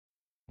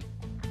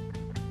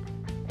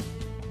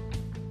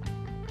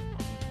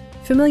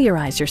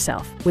Familiarize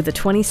yourself with the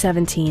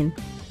 2017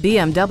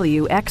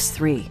 BMW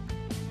X3.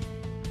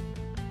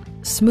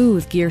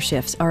 Smooth gear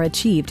shifts are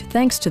achieved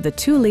thanks to the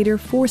 2-liter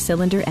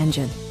 4-cylinder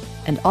engine,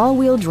 and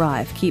all-wheel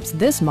drive keeps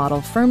this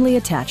model firmly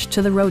attached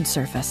to the road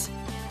surface.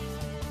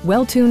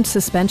 Well-tuned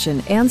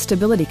suspension and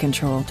stability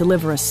control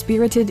deliver a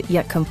spirited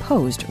yet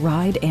composed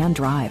ride and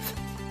drive.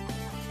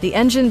 The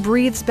engine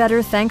breathes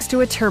better thanks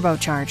to a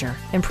turbocharger,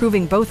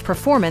 improving both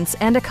performance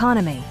and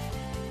economy.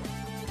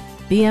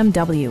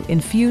 BMW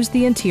infused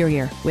the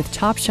interior with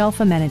top-shelf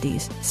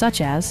amenities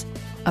such as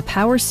a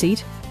power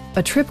seat,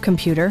 a trip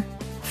computer,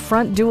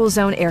 front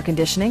dual-zone air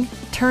conditioning,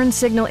 turn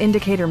signal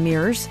indicator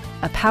mirrors,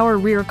 a power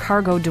rear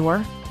cargo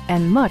door,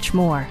 and much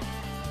more.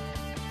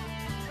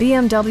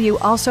 BMW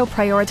also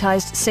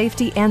prioritized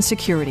safety and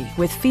security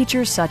with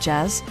features such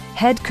as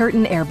head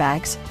curtain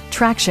airbags,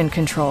 traction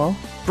control,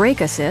 brake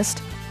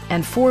assist,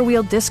 and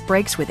 4-wheel disc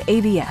brakes with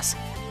ABS.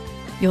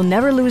 You'll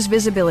never lose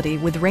visibility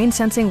with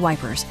rain-sensing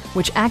wipers,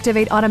 which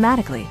activate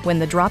automatically when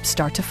the drops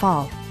start to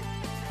fall.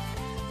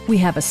 We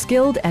have a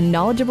skilled and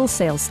knowledgeable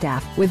sales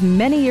staff with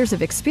many years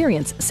of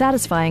experience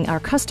satisfying our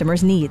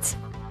customers' needs.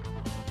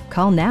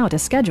 Call now to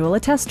schedule a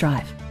test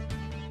drive.